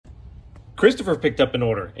Christopher picked up an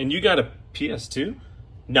order, and you got a PS2?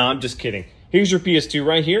 No, I'm just kidding. Here's your PS2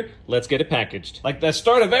 right here. Let's get it packaged. Like the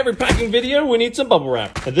start of every packing video, we need some bubble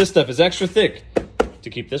wrap. And this stuff is extra thick to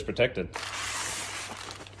keep this protected.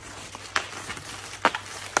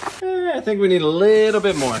 I think we need a little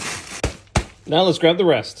bit more. Now let's grab the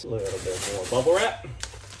rest. A little bit more bubble wrap.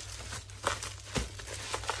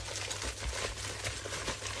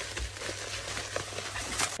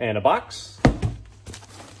 And a box.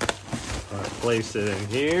 Place it in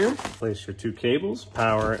here. Place your two cables,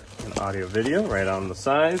 power and audio video, right on the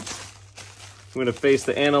sides. I'm gonna face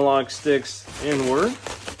the analog sticks inward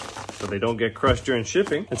so they don't get crushed during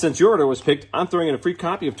shipping. And since your order was picked, I'm throwing in a free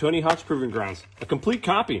copy of Tony Hawk's Proving Grounds. A complete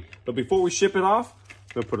copy. But before we ship it off,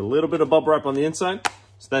 I'm gonna put a little bit of bubble wrap on the inside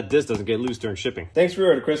so that disc doesn't get loose during shipping. Thanks for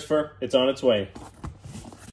your order, Christopher. It's on its way.